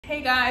Hey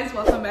guys,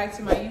 welcome back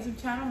to my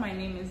YouTube channel. My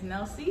name is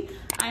Nelsie.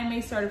 I am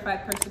a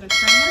certified personal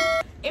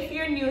trainer. If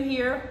you're new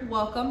here,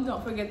 welcome.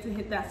 Don't forget to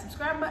hit that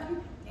subscribe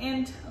button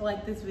and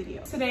like this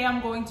video. Today I'm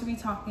going to be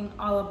talking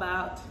all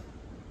about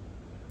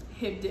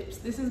hip dips.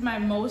 This is my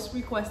most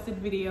requested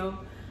video.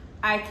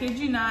 I kid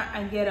you not,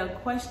 I get a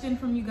question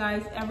from you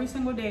guys every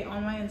single day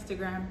on my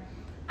Instagram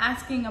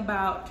asking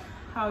about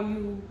how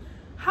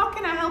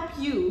can I help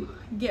you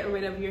get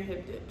rid of your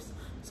hip dips?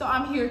 So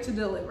I'm here to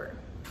deliver.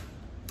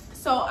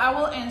 So I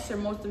will answer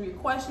most of your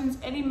questions,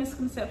 any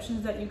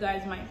misconceptions that you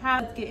guys might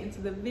have. Let's get into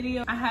the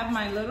video. I have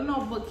my little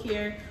notebook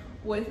here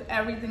with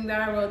everything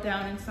that I wrote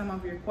down in some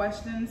of your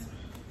questions.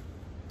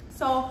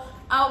 So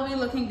I'll be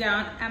looking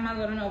down at my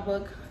little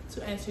notebook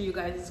to answer you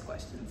guys'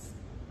 questions.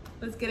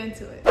 Let's get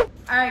into it.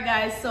 All right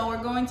guys, so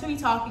we're going to be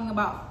talking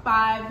about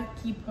 5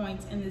 key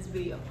points in this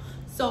video.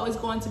 So it's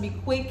going to be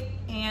quick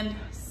and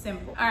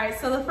simple. All right,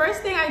 so the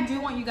first thing I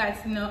do want you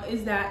guys to know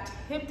is that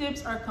hip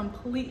dips are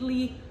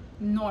completely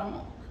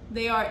normal.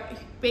 They are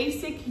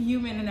basic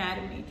human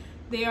anatomy.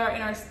 They are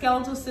in our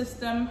skeletal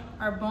system,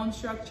 our bone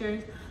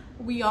structures.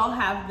 We all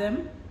have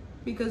them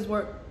because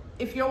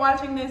if you're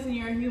watching this and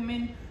you're a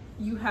human,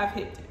 you have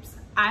hip dips.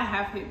 I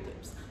have hip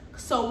dips.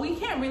 So we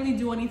can't really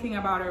do anything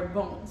about our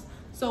bones.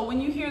 So when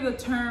you hear the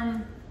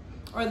term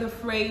or the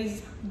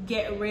phrase,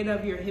 get rid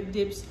of your hip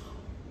dips,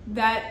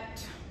 that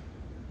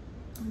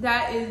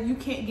is, you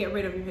can't get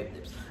rid of your hip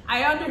dips.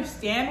 I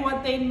understand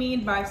what they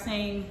mean by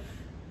saying,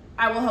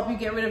 I will help you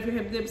get rid of your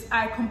hip dips.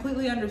 I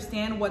completely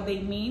understand what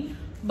they mean,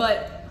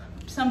 but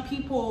some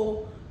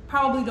people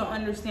probably don't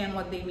understand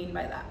what they mean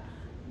by that.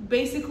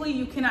 Basically,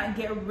 you cannot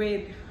get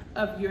rid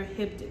of your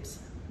hip dips.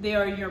 They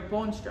are your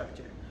bone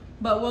structure.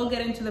 But we'll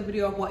get into the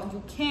video of what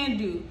you can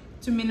do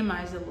to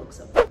minimize the looks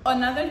of it.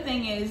 Another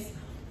thing is,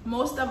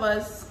 most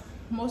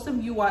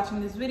of you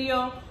watching this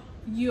video,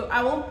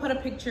 I will put a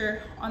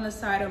picture on the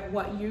side of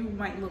what you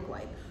might look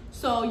like.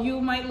 So you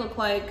might look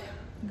like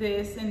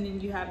this, and then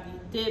you have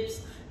these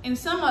dips. And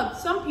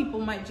some people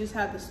might just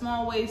have the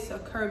small waist or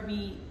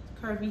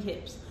curvy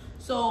hips.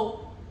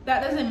 So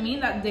that doesn't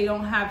mean that they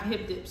don't have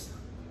hip dips,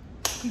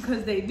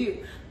 because they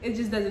do. It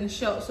just doesn't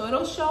show. So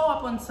it'll show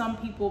up on some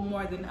people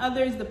more than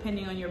others,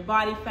 depending on your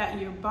body fat,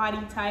 your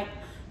body type.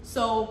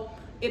 So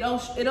it'll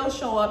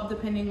show up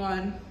depending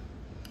on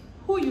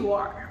who you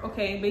are,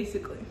 okay,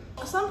 basically.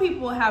 Some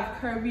people have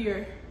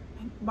curvier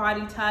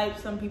body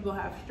types, some people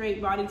have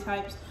straight body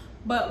types,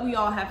 but we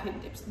all have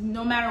hip dips.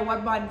 No matter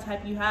what body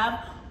type you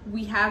have,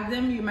 we have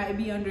them. You might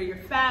be under your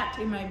fat,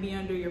 it might be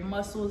under your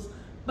muscles,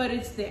 but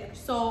it's there.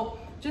 So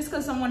just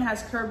because someone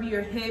has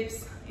curvier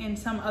hips and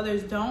some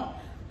others don't,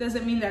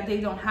 doesn't mean that they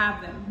don't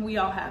have them. We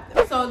all have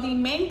them. So the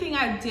main thing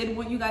I did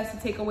want you guys to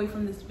take away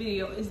from this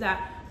video is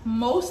that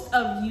most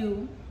of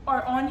you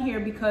are on here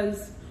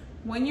because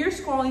when you're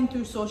scrolling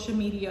through social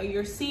media,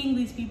 you're seeing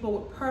these people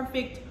with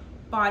perfect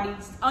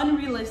bodies,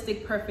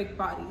 unrealistic perfect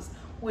bodies,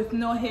 with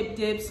no hip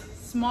dips,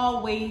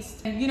 small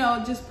waist, and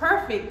just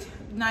perfect,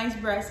 nice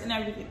breasts and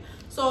everything.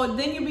 So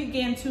then you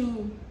begin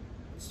to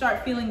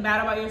start feeling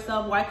bad about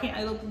yourself. Why can't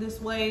I look this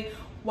way?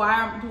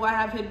 Why do I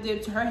have hip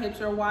dips? Her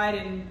hips are wide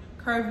and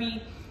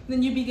curvy.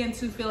 Then you begin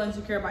to feel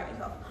insecure about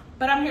yourself.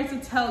 But I'm here to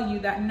tell you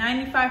that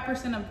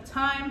 95% of the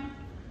time,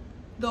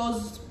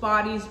 those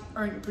bodies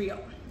aren't real.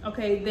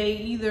 Okay, they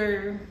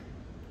either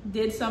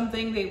did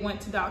something, they went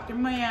to Dr.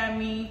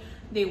 Miami,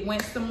 they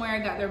went somewhere,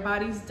 got their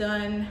bodies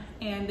done,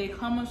 and they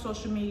come on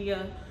social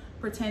media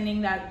pretending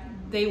that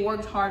they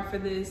worked hard for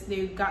this,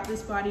 they got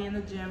this body in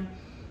the gym,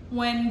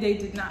 when they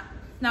did not.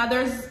 Now,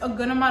 there's a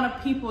good amount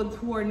of people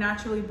who are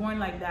naturally born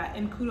like that,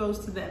 and kudos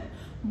to them.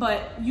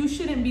 But you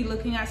shouldn't be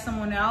looking at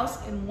someone else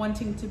and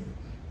wanting to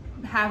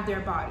have their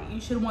body. You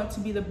should want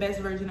to be the best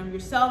version of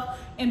yourself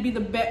and be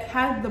the best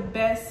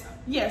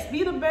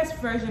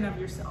version of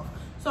yourself.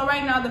 So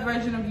right now, the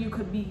version of you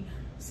could be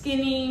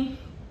skinny.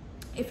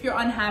 If you're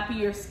unhappy,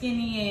 you're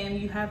skinny and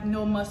you have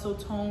no muscle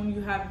tone,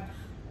 you have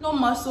no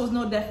muscles,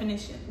 no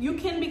definition. You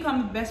can become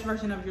the best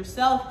version of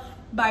yourself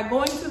by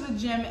going to the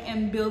gym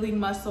and building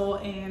muscle,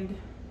 and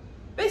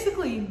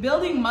basically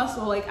building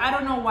muscle. Like, I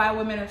don't know why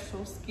women are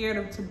so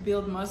scared to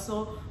build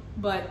muscle,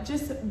 but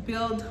just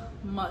build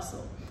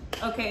muscle.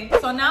 Okay,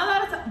 so now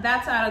that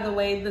that's out of the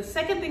way, the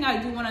second thing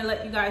I do want to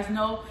let you guys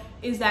know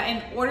is that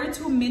in order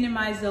to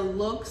minimize the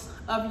looks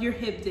of your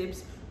hip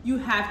dips, you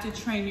have to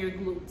train your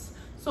glutes.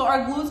 So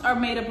our glutes are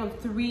made up of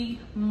 3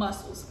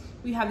 muscles.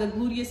 We have the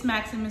gluteus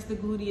maximus, the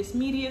gluteus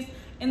medius,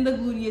 and the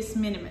gluteus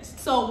minimus.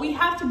 So we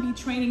have to be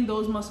training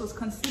those muscles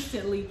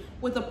consistently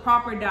with a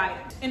proper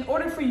diet. In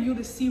order for you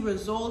to see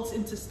results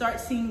and to start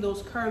seeing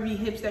those curvy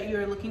hips that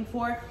you're looking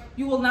for,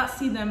 you will not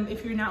see them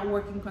if you're not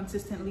working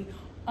consistently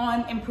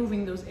on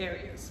improving those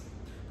areas.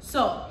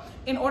 So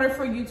in order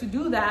for you to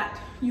do that,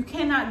 you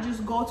cannot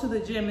just go to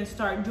the gym and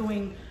start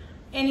doing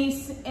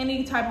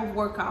any type of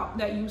workout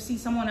that you see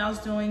someone else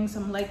doing,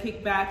 some leg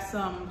kickbacks,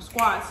 some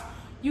squats.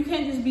 You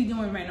can't just be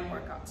doing random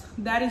workouts.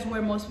 That is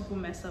where most people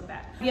mess up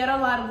at. I get a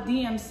lot of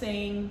DMs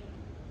saying,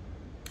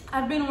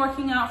 I've been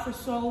working out for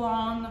so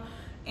long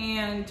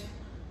and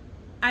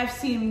I've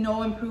seen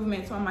no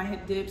improvements on my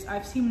hip dips.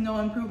 I've seen no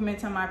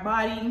improvements on my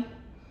body.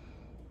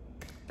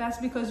 That's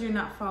because you're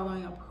not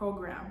following a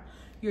program.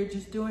 You're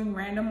just doing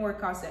random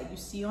workouts that you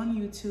see on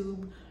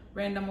YouTube,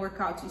 random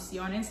workouts you see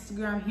on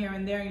Instagram here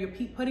and there, and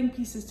you're putting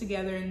pieces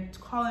together and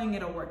calling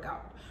it a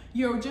workout.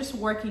 You're just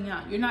working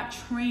out. You're not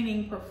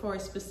training for a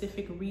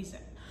specific reason.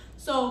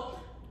 So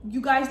you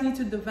guys need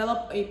to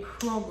develop a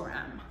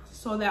program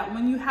so that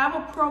when you have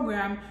a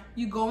program,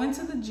 you go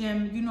into the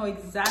gym, you know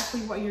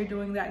exactly what you're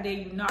doing that day,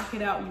 you knock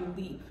it out, you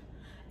leave.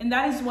 And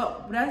that is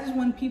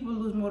when people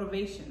lose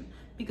motivation,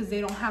 because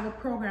they don't have a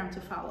program to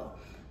follow.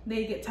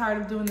 They get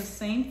tired of doing the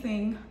same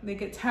thing. They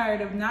get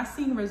tired of not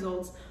seeing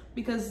results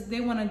because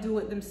they want to do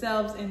it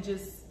themselves and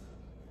just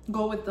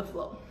go with the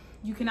flow.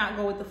 You cannot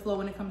go with the flow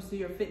when it comes to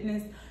your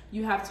fitness.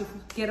 You have to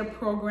get a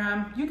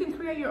program. You can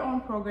create your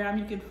own program.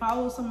 You can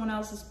follow someone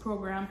else's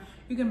program.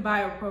 You can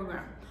buy a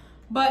program.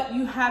 But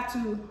you have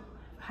to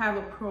have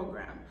a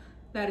program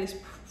that is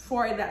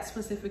for that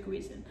specific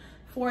reason.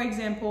 For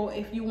example,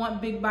 if you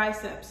want big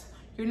biceps,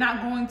 you're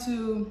not going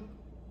to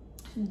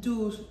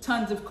do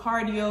tons of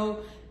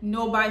cardio,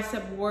 no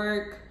bicep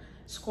work,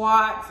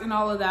 squats and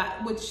all of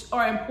that, which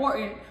are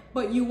important,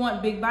 but you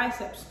want big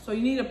biceps. So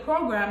you need a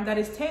program that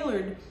is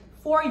tailored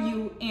for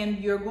you and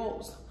your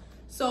goals.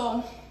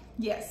 So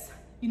yes,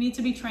 you need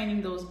to be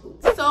training those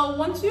glutes. So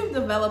once you've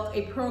developed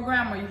a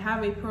program or you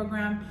have a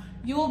program,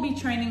 you will be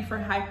training for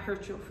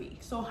hypertrophy.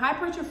 So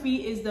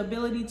hypertrophy is the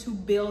ability to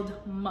build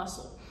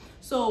muscle.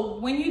 So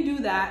when you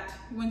do that,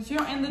 once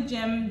you're in the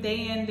gym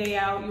day in, day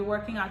out, you're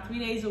working out 3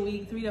 days a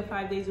week, 3 to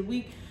 5 days a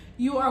week,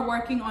 you are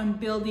working on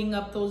building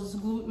up those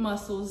glute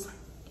muscles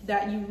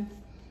that you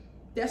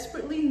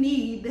desperately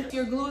need.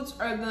 Your glutes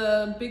are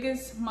the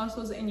biggest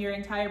muscles in your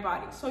entire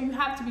body. So you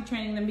have to be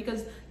training them,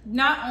 because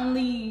not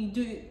only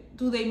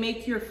do they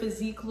make your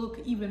physique look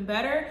even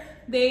better,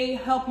 they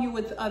help you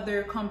with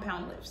other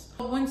compound lifts.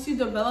 Once you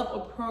develop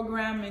a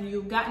program and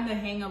you've gotten the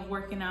hang of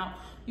working out,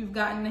 you've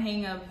gotten the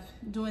hang of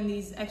doing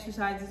these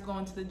exercises,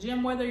 going to the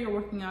gym, whether you're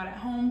working out at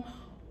home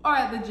or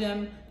at the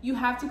gym, you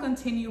have to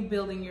continue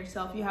building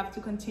yourself. You have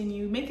to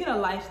continue, make it a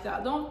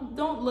lifestyle.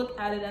 Don't look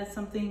at it as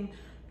something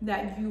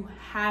that you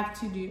have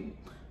to do.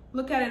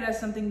 Look at it as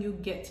something you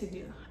get to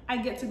do. I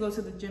get to go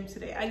to the gym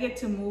today. I get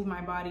to move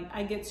my body.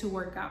 I get to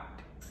work out.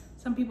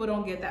 Some people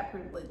don't get that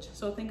privilege.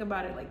 So think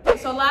about it like that.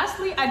 So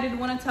lastly, I did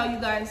want to tell you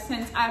guys,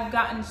 since I've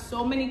gotten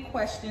so many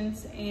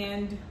questions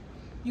and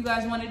you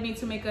guys wanted me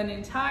to make an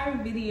entire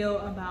video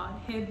about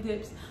hip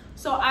dips.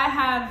 So I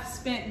have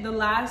spent the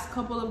last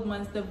couple of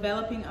months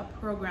developing a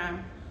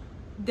program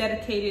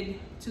dedicated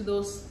to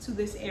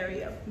this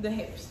area, the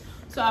hips.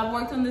 So I've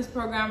worked on this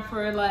program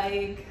for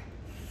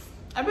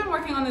I've been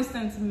working on this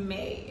since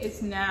May.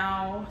 It's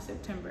now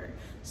September.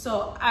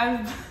 So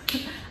I've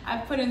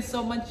put in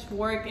so much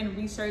work and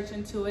research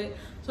into it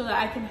so that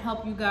I can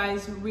help you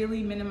guys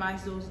really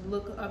minimize those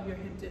look of your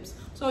hip dips.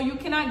 So you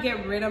cannot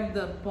get rid of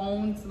the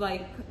bones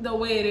like the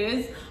way it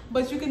is,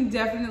 but you can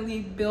definitely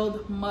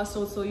build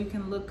muscle so you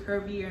can look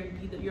curvier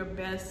and be your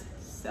best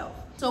self.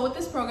 So with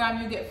this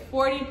program, you get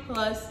 40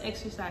 plus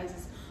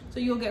exercises. So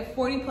you'll get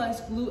 40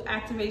 plus glute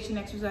activation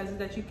exercises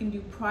that you can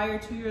do prior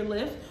to your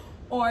lift,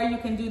 or you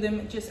can do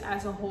them just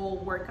as a whole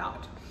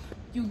workout.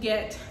 You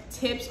get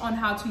tips on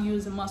how to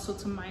use a muscle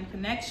to mind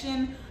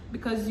connection,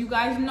 because you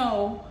guys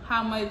know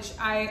how much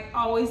I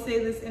always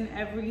say this in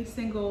every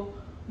single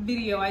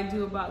video I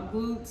do about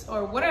glutes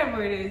or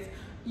whatever it is.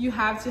 You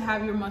have to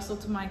have your muscle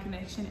to mind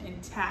connection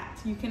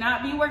intact. You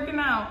cannot be working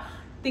out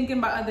thinking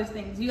about other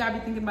things. You gotta be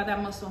thinking about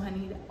that muscle,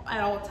 honey,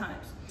 at all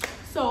times.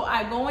 So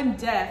I go in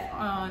depth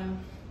on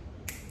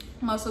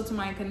muscle to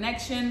mind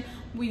connection.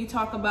 We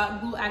talk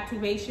about glute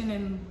activation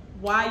and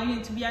why you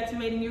need to be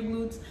activating your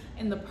glutes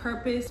and the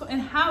purpose, and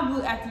how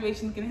glute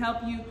activation can help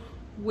you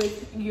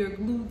with your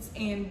glutes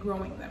and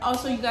growing them.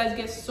 Also, you guys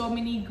get so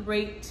many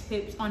great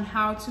tips on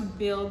how to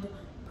build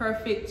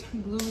perfect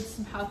glutes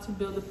and how to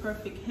build the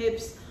perfect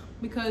hips,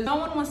 because no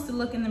one wants to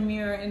look in the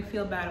mirror and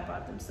feel bad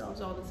about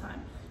themselves all the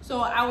time. So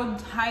I would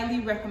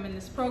highly recommend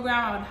this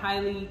program. I would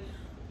highly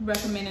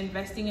recommend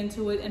investing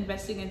into it,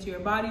 investing into your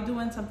body,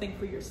 doing something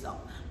for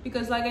yourself.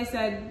 Because like I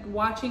said,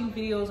 watching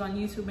videos on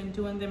YouTube and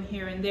doing them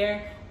here and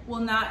there will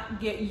not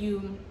get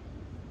you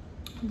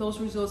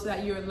those results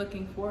that you're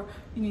looking for.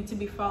 You need to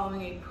be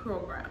following a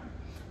program.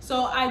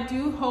 So I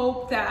do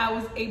hope that I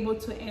was able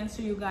to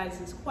answer you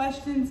guys'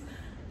 questions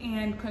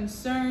and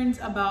concerns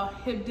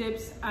about hip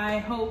dips. I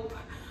hope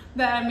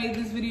that I made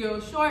this video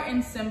short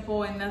and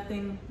simple and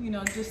nothing,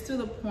 just to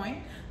the point.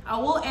 I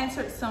will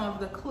answer some of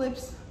the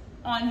clips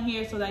on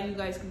here so that you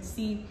guys can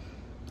see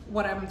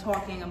what I'm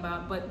talking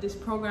about, but this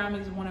program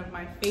is one of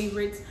my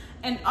favorites.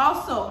 And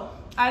also,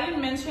 I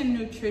didn't mention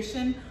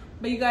nutrition,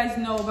 but you guys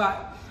know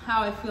about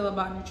how I feel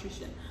about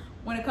nutrition.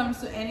 When it comes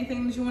to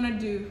anything that you want to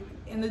do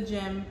in the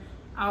gym,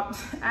 out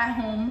at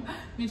home,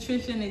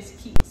 nutrition is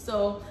key.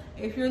 So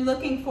if you're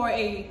looking for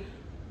a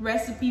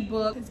recipe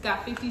book, it's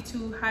got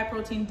 52 high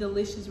protein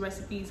delicious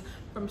recipes,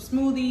 from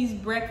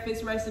smoothies,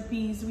 breakfast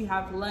recipes, we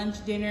have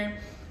lunch, dinner,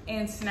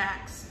 and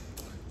snacks.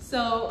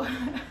 So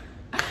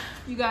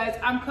You guys,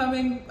 I'm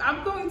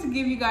going to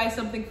give you guys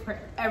something for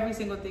every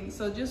single thing.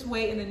 So just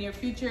wait, in the near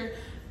future,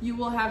 you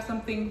will have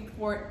something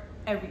for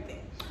everything.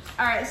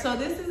 All right, so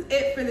this is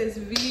it for this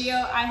video.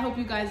 I hope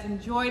you guys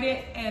enjoyed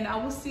it, and I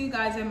will see you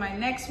guys in my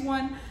next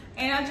one.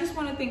 And I just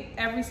want to thank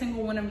every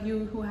single one of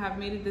you who have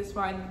made it this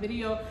far in the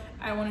video.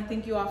 I want to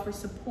thank you all for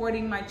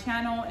supporting my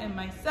channel and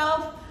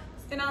myself,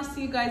 and I'll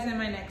see you guys in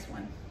my next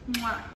one. Mwah.